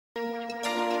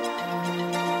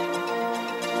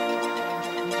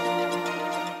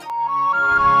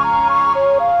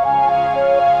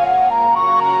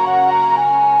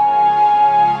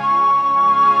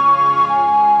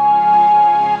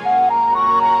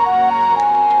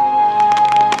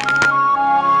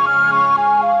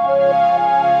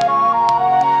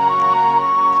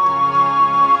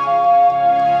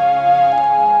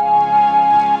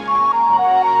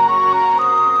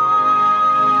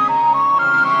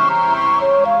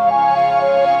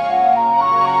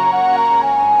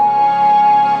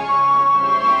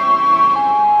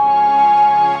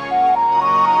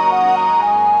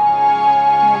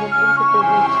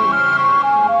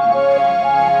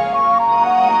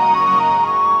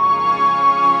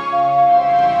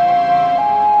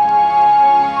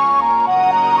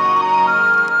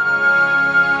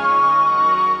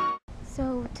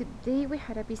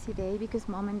busy day because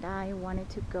mom and I wanted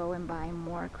to go and buy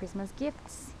more Christmas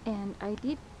gifts, and I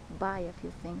did buy a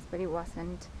few things, but it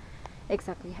wasn't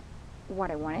exactly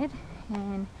what I wanted.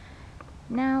 And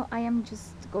now I am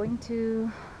just going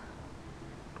to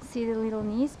see the little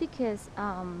niece because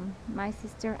my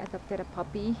sister adopted a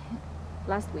puppy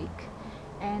last week,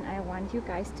 and I want you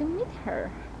guys to meet her.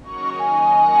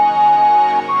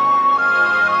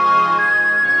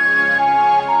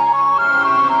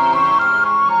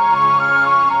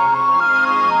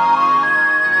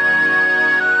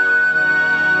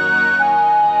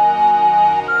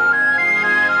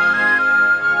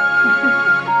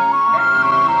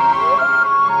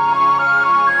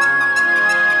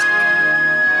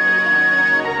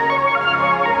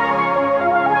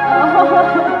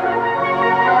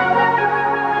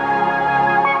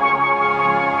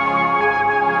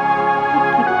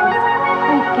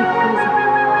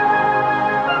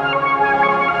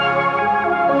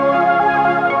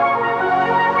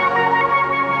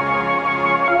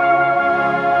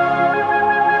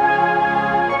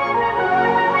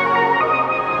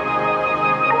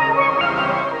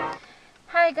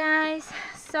 Hi guys,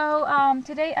 so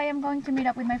today I am going to meet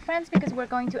up with my friends because we're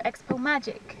going to Expo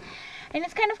Magic, and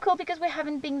it's kind of cool because we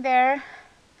haven't been there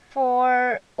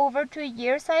for over 2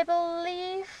 years, I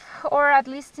believe, or at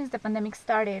least since the pandemic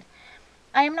started.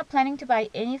 I am not planning to buy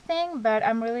anything, but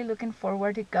I'm really looking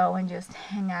forward to go and just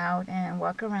hang out and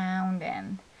walk around,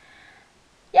 and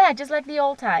yeah, just like the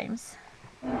old times.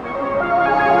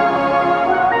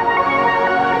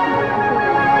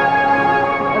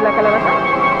 La calabaza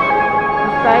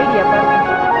está ahí aparte.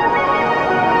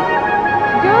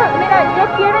 Mira, yo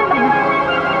quiero.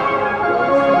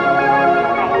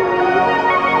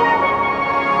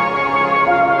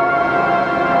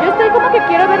 Yo estoy como que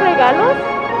quiero ver regalos.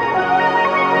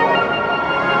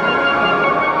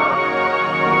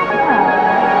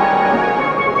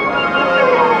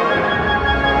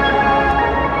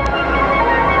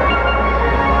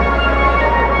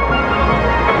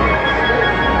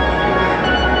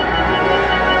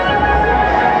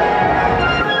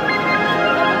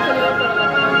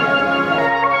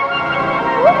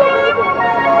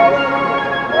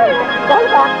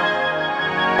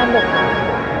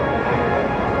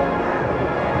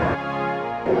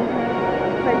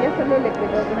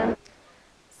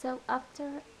 So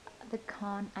after the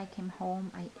con, I came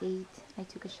home, I ate, I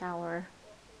took a shower,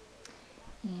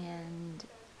 and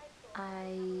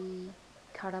I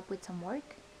caught up with some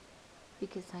work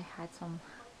because I had some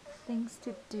things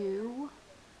to do.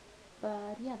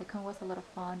 But yeah, the con was a lot of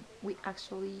fun. We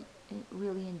actually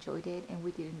really enjoyed it, and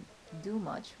we didn't do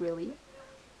much really.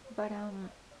 But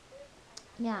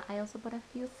yeah, I also bought a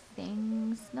few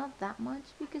things, not that much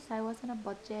because I was on a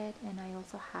budget, and I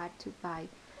also had to buy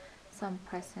some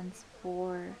presents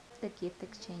for the gift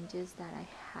exchanges that I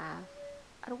have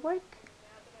at work.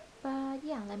 But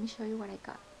yeah, let me show you what I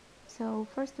got. So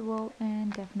first of all,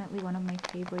 and definitely one of my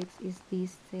favorites, is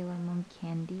this Sailor Moon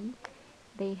candy.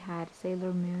 They had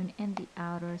Sailor Moon and the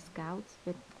Outer Scouts,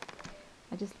 but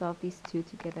I just love these two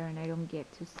together, and I don't get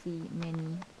to see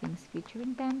many things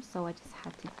featuring them, so I just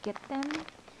had to get them.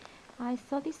 I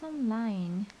saw this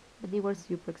online, but they were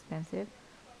super expensive,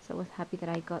 so I was happy that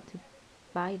I got to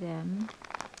buy them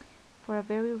for a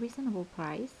very reasonable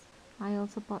price. I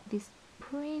also bought this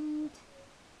print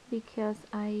because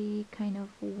I kind of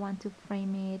want to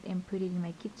frame it and put it in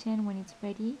my kitchen when it's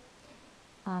ready.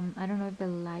 I don't know if the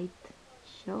light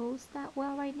shows that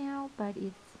well right now, but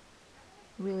it's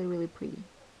really pretty.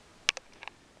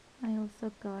 I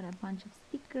also got a bunch of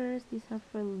stickers. These are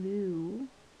for Lou,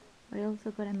 but I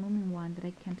also got a Moomin one that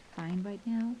I can't find right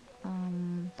now.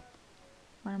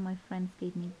 One of my friends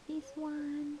gave me this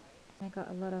one. I got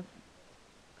a lot of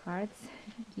cards,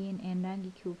 Jin and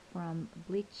Nangiku from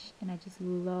Bleach, and I just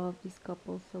love this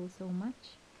couple so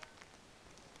much.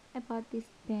 I bought this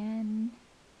pen.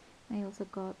 I also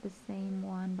got the same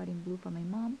one but in blue for my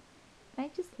mom. I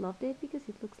just loved it because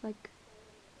it looks like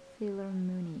Sailor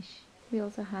Moonish. We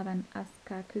also have an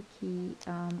Asuka cookie.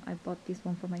 I bought this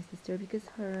one for my sister because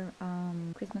her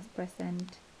Christmas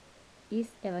present is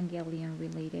Evangelion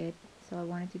related, so I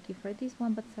wanted to give her this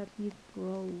one, but sadly it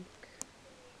broke.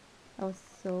 I was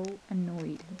so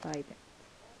annoyed by that.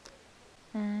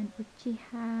 And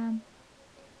Uchiha,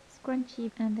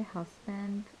 Scrunchie, and the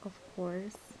husband, of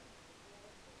course.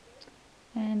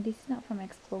 And this is not from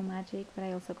Expo Magic, but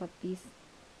I also got this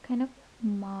kind of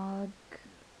mug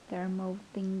thermo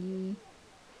thingy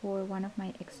for one of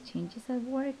my exchanges at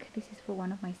work. This is for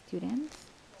one of my students.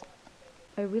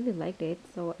 I really liked it,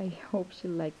 so I hope she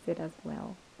likes it as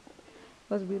well.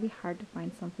 It was really hard to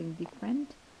find something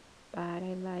different, but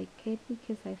I like it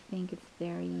because I think it's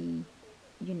very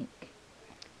unique.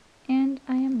 And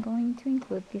I am going to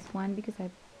include this one because I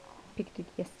picked it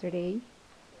yesterday.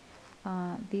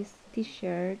 This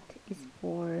t-shirt is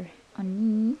for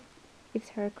Oni. It's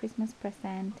her Christmas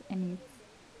present, and it's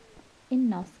in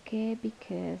Noske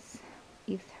because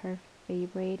it's her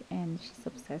favorite and she's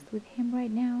obsessed with him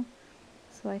right now.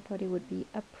 So I thought it would be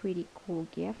a pretty cool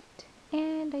gift.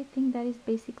 And I think that is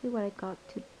basically what I got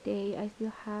today. I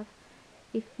still have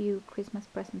a few Christmas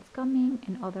presents coming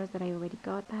and others that I already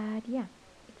got, but yeah,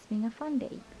 it's been a fun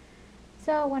day.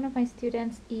 So one of my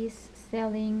students is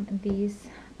selling this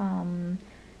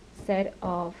set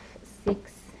of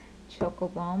 6 choco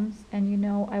bombs, and you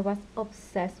know I was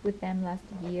obsessed with them last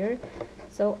year,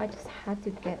 so I just had to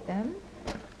get them.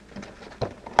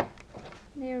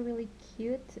 They're really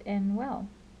cute, and well,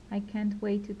 I can't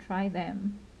wait to try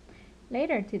them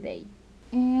later today.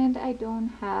 And I don't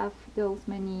have those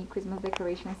many Christmas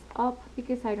decorations up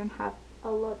because I don't have a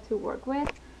lot to work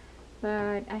with,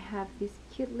 but I have this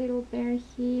cute little bear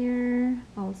here,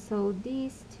 also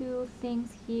these 2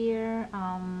 things here.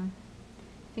 I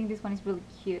think this one is really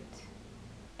cute,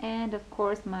 and of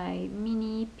course my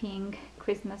mini pink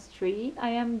Christmas tree. I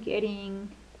am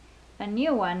getting a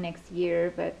new one next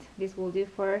year, but this will do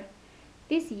for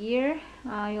this year.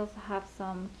 I also have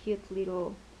some cute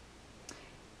little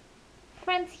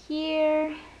friends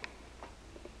here,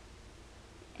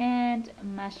 and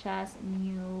Masha's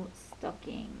new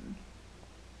stocking.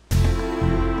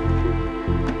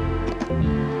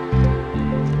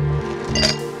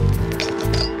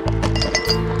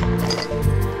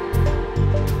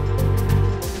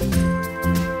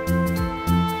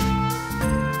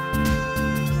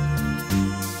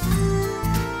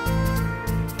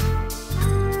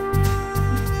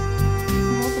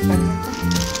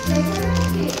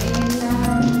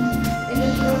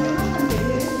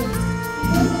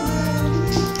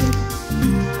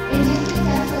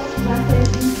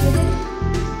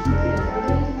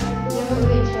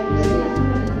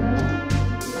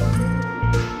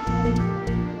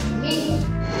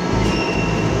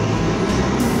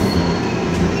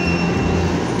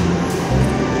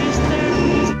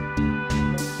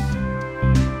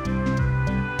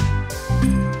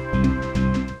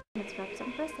 Let's wrap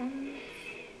some presents.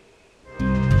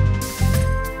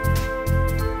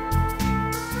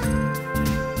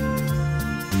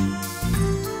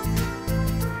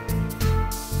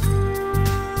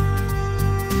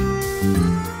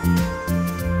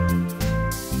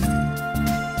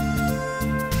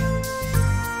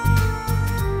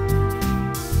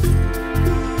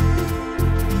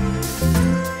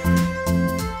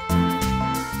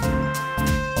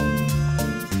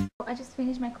 I just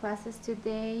finished my classes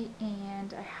today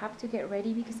and I have to get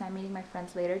ready because I'm meeting my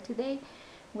friends later today.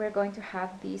 We're going to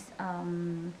have this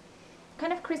kind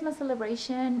of Christmas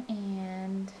celebration,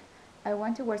 and I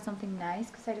want to wear something nice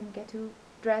because I don't get to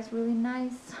dress really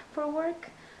nice for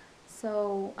work.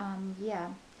 So yeah,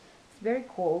 it's very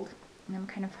cold and I'm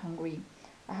kind of hungry.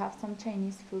 I have some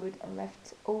Chinese food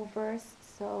left overs,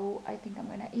 so I think I'm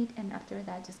gonna eat, and after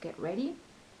that just get ready.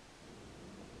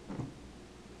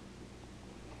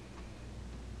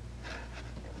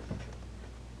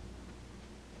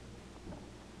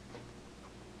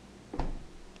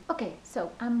 Okay,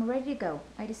 so I'm ready to go.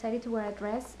 I decided to wear a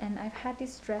dress, and I've had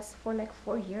this dress for like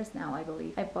 4 years now, I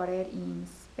believe. I bought it in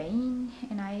Spain,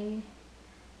 and I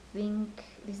think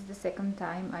this is the second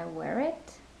time I wear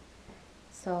it.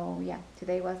 So yeah,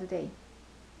 today was the day.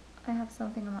 I have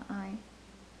something on my eye.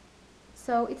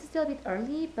 So it's still a bit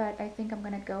early, but I think I'm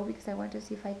gonna go because I want to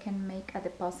see if I can make a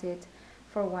deposit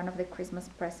for one of the Christmas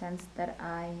presents that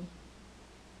I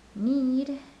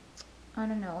need. I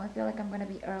don't know, I feel like I'm gonna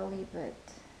be early, but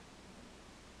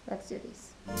let's do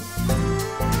this.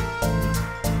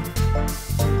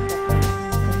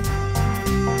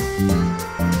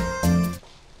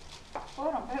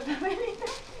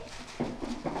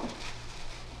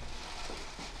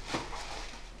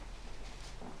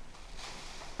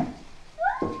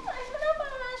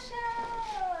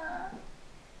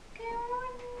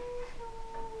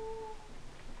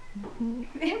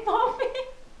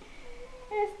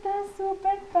 Está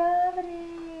súper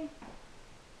padre.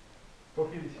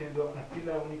 Poppy diciendo, aquí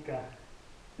la única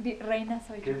Reina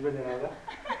soy que yo. es venerada.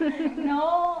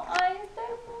 No, ay, está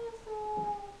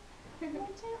hermoso.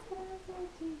 Muchas gracias,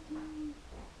 Gigi.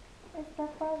 Está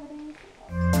padre.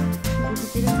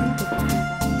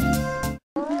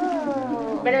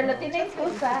 Oh, pero lo tienes que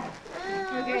usar.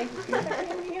 Okay.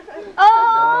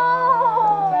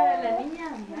 ¡Oh! Para la niña.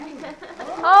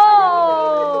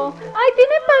 ¡Oh! ¡Ay,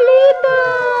 tiene palitos!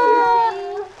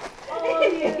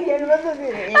 Y el vaso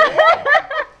de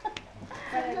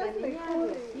para la niña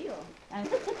Rocío.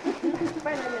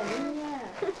 Para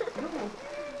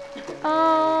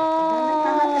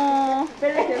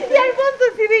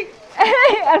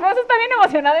Alfonso está bien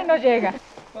emocionado y no llega.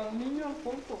 Para el niño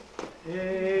Alfonso.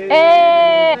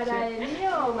 Para el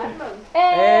niño Marlon.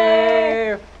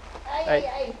 Ay.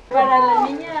 Para la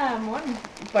niña Mon.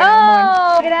 Para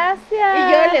Mon. Gracias. Y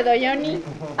yo le doy a Oni.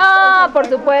 Por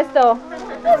supuesto.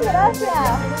 Muchas gracias.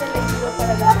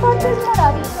 Aparte es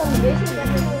maravilloso.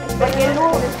 Porque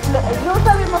Lu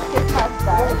sabemos que es más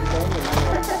tarde.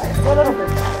 Solo lo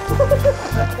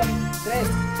Tres.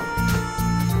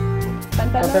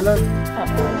 Pantalón.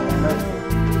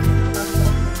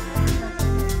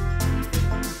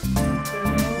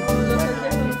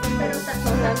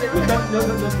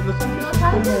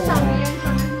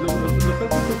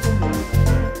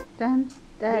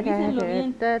 Revísenlo bien.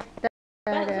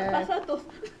 Pasatos.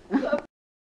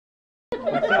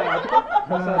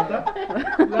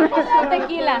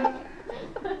 Tequila.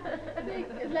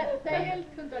 Está ahí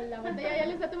junto a la botella, ya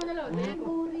le está tomando la botella.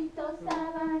 Burrito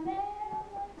sabanero.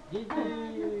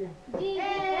 Gigi.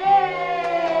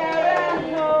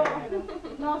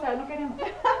 No, o sea, no queremos.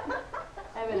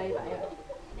 Ahí va.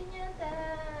 Piñata.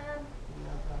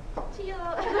 Chido.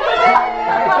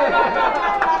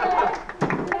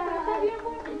 Está bien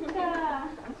bonita.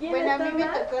 Bueno, a mí me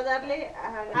tocó darle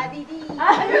a Didi.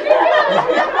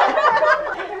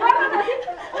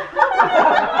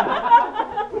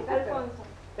 Alfonso.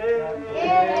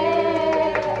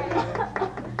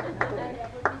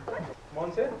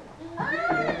 Monse.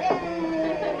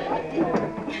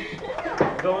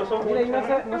 Todos son Mira, y no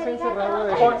se ha encerrado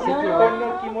de con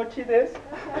no kimochi des.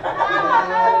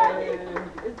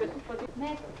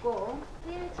 Me tocó.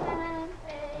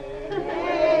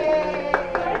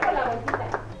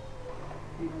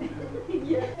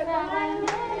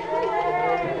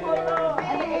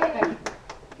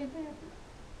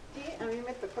 Sí, a mí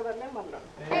me tocó darle a Marlon.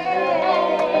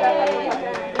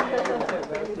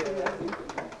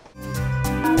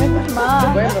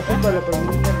 Bueno, sí, pero le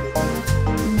preguntan.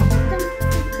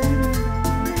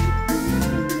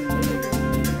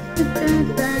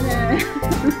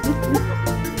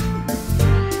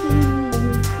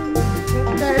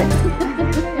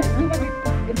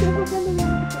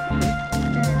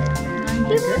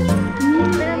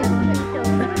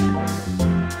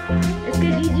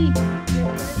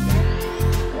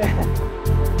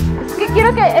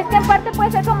 Es que en parte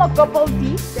puede ser como couple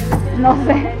tea. No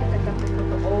sé.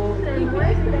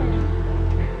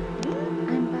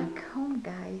 I'm back home,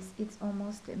 guys. It's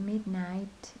almost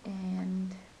midnight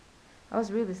and I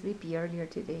was really sleepy earlier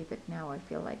today, but now I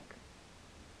feel like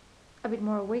a bit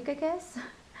more awake, I guess.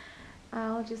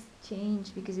 I'll just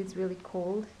change because it's really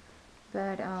cold.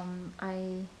 But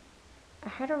I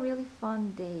had a really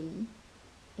fun day,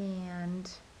 and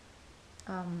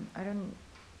I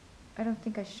don't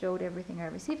think I showed everything I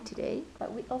received today.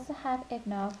 But we also have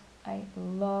eggnog. I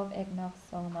love eggnog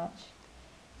so much.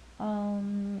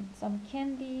 Some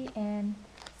candy and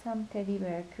some teddy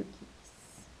bear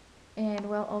cookies. And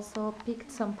well, also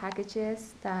picked some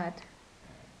packages that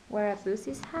were at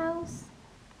Lucy's house.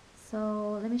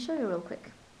 So let me show you real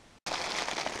quick.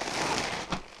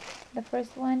 The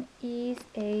first one is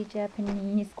a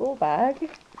Japanese school bag.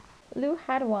 Lou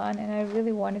had one and I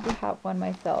really wanted to have one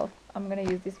myself. I'm gonna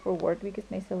use this for work because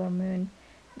my Sailor Moon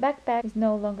backpack is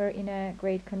no longer in a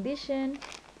great condition.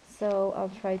 So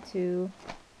I'll try to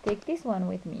take this one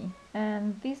with me.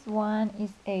 And this one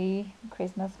is a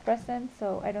Christmas present,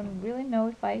 so I don't really know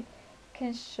if I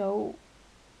can show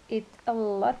it a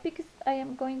lot because I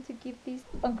am going to give this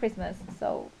on Christmas.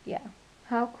 So yeah.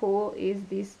 How cool is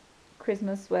this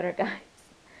Christmas sweater, guys?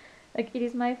 Like, it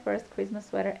is my first Christmas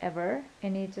sweater ever,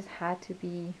 and it just had to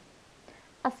be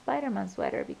a Spider-Man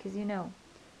sweater because, you know,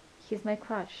 he's my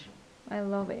crush. I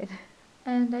love it.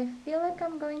 And I feel like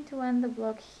I'm going to end the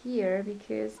vlog here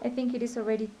because I think it is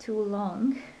already too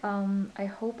long. I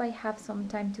hope I have some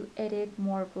time to edit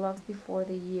more vlogs before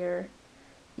the year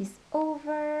is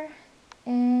over.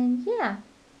 And yeah,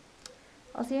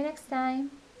 I'll see you next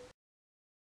time.